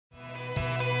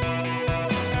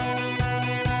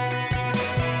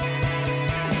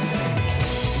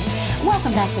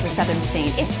Welcome back to the Southern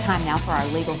Scene. It's time now for our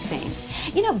legal scene.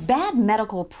 You know, bad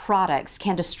medical products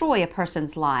can destroy a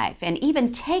person's life and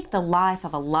even take the life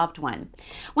of a loved one.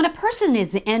 When a person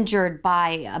is injured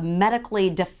by a medically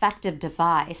defective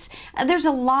device, there's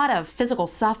a lot of physical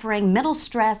suffering, mental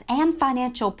stress, and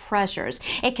financial pressures.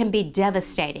 It can be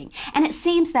devastating. And it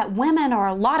seems that women are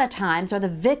a lot of times are the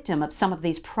victim of some of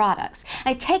these products.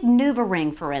 Take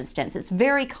NuvaRing, for instance. It's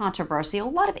very controversial. A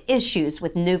lot of issues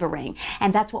with NuvaRing.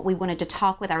 And that's what we wanted to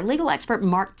talk with our legal expert,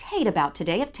 Mark Tate, about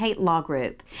today of Tate Law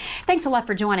Group. Thanks a lot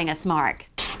for joining us, Mark.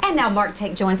 And now Mark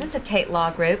Tate joins us of Tate Law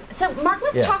Group. So, Mark,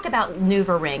 let's talk about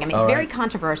NuvaRing. I mean, it's very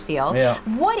controversial.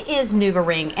 What is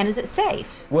NuvaRing, and is it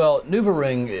safe? Well,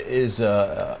 NuvaRing is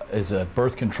a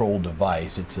birth control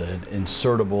device. It's an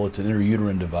insertable, it's an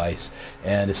intrauterine device,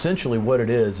 and essentially what it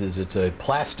is it's a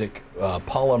plastic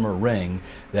polymer ring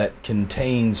that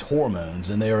contains hormones,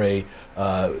 and they are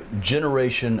a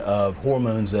generation of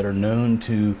hormones that are known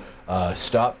to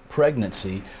stop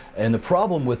pregnancy. And the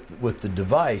problem with the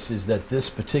device is that this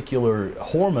particular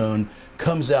hormone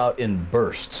comes out in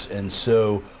bursts, and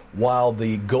so while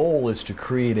the goal is to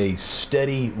create a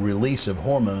steady release of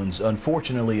hormones,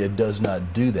 unfortunately it does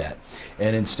not do that.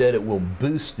 And instead it will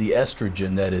boost the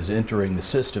estrogen that is entering the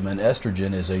system, and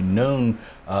estrogen is a known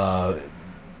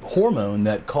hormone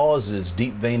that causes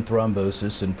deep vein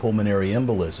thrombosis and pulmonary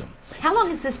embolism. How long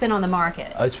has this been on the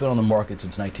market? It's been on the market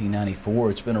since 1994.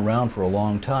 It's been around for a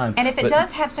long time. And if it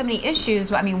does have so many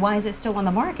issues, I mean, why is it still on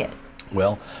the market?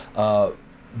 Well,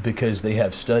 because they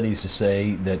have studies to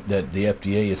say that the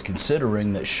FDA is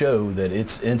considering that show that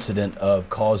its incident of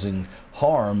causing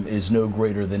harm is no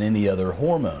greater than any other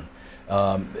hormone.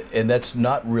 And that's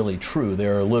not really true.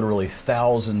 There are literally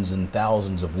thousands and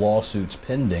thousands of lawsuits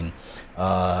pending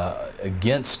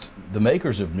against the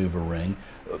makers of NuvaRing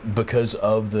because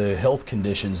of the health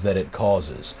conditions that it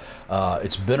causes.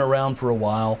 It's been around for a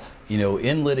while. You know,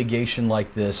 in litigation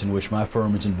like this, in which my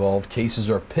firm is involved, cases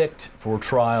are picked for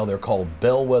trial. They're called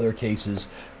bellwether cases.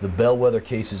 The bellwether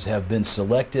cases have been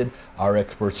selected. Our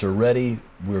experts are ready.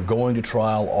 We're going to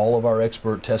trial. All of our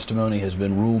expert testimony has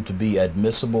been ruled to be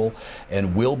admissible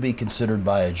and will be considered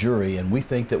by a jury. And we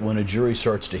think that when a jury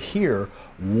starts to hear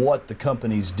what the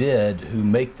companies did who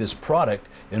make this product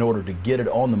in order to get it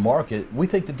on the market, we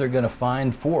think that they're going to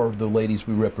find for the ladies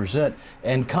we represent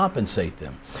and compensate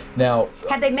them. Now,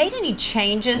 have they made any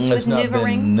changes with NuvaRing? There's not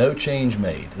been no change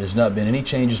made. There's not been any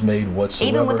changes made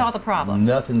whatsoever. Even with all the problems?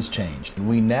 Nothing's changed.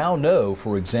 We now know,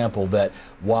 for example, that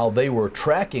while they were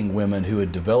tracking women who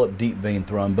had developed deep vein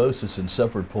thrombosis and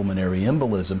suffered pulmonary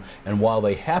embolism, and while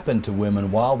they happened to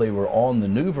women while they were on the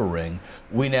NuvaRing,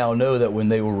 we now know that when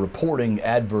they were reporting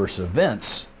adverse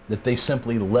events, that they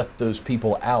simply left those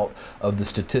people out of the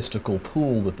statistical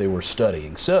pool that they were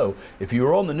studying. So if you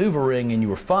were on the NuvaRing and you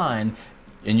were fine,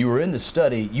 and you were in the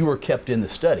study, you were kept in the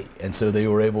study. And so they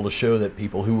were able to show that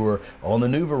people who were on the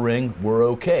NuvaRing were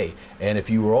okay. And if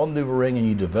you were on NuvaRing and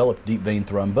you developed deep vein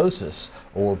thrombosis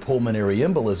or pulmonary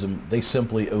embolism, they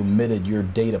simply omitted your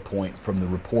data point from the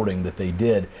reporting that they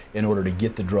did in order to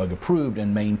get the drug approved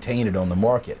and maintain it on the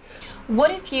market.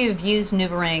 What if you've used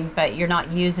NuvaRing, but you're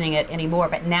not using it anymore,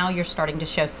 but now you're starting to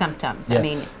show symptoms? Yeah. I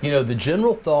mean, you know, the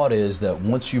general thought is that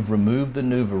once you've removed the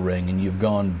NuvaRing and you've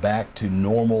gone back to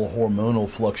normal hormonal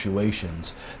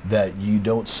fluctuations, that you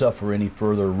don't suffer any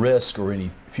further risk or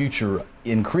any future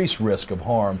increased risk of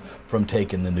harm from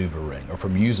taking the NuvaRing or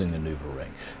from using the NuvaRing.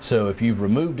 So if you've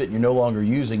removed it, you're no longer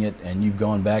using it, and you've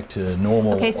gone back to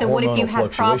normal hormonal fluctuations, so what if you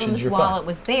had problems you're while fine. it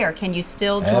was there? Can you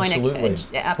still join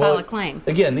file a claim?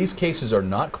 Again, these cases are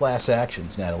not class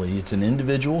actions, Natalie. It's an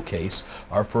individual case.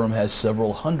 Our firm has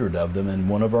several hundred of them, and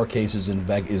one of our cases, in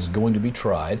fact, is going to be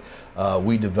tried.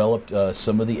 We developed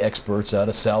some of the experts out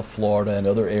of South Florida and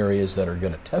other areas that are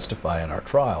going to testify in our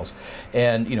trials.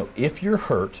 And, you know, if you're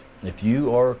hurt, if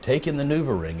you are taking the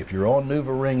NuvaRing, if you're on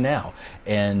NuvaRing now,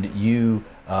 and you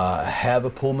have a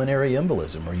pulmonary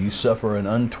embolism or you suffer an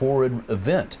untoward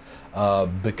event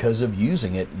because of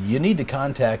using it, you need to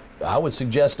contact, I would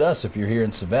suggest us if you're here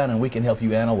in Savannah, and we can help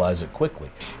you analyze it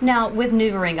quickly. Now, with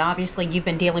NuvaRing, obviously you've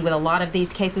been dealing with a lot of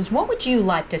these cases. What would you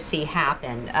like to see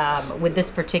happen with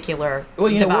this particular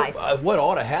device? What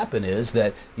ought to happen is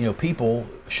that, you know, people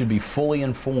should be fully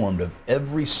informed of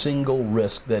every single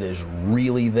risk that is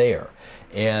really there.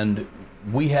 And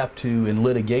we have to, in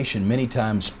litigation, many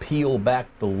times peel back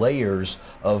the layers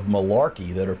of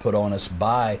malarkey that are put on us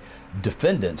by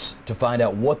defendants to find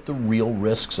out what the real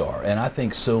risks are. And I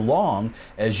think so long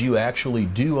as you actually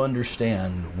do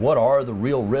understand what are the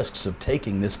real risks of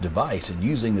taking this device and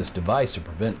using this device to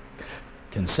prevent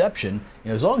conception, you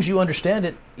know, as long as you understand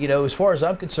it, you know, as far as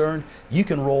I'm concerned, you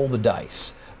can roll the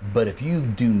dice. But if you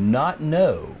do not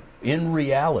know, in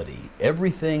reality,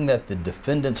 everything that the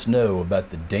defendants know about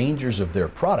the dangers of their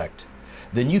product,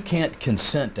 then you can't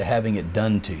consent to having it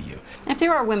done to you. If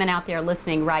there are women out there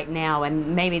listening right now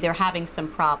and maybe they're having some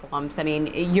problems, I mean,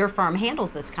 your firm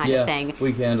handles this kind of thing.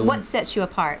 We handle What sets you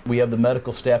apart? We have the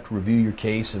medical staff to review your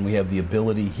case, and we have the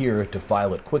ability here to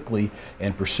file it quickly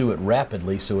and pursue it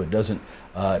rapidly so it doesn't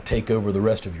take over the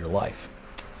rest of your life.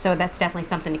 So that's definitely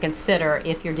something to consider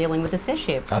if you're dealing with this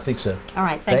issue. I think so. All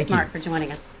right. Thanks, Thank you. Mark, for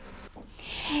joining us.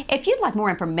 If you'd like more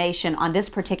information on this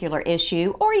particular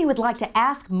issue, or you would like to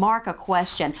ask Mark a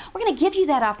question, we're going to give you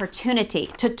that opportunity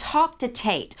to talk to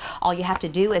Tate. All you have to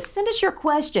do is send us your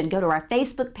question. Go to our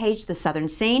Facebook page, The Southern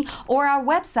Scene, or our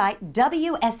website,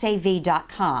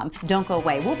 WSAV.com. Don't go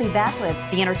away. We'll be back with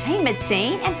the entertainment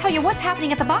scene and tell you what's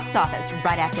happening at the box office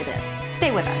right after this.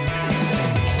 Stay with us.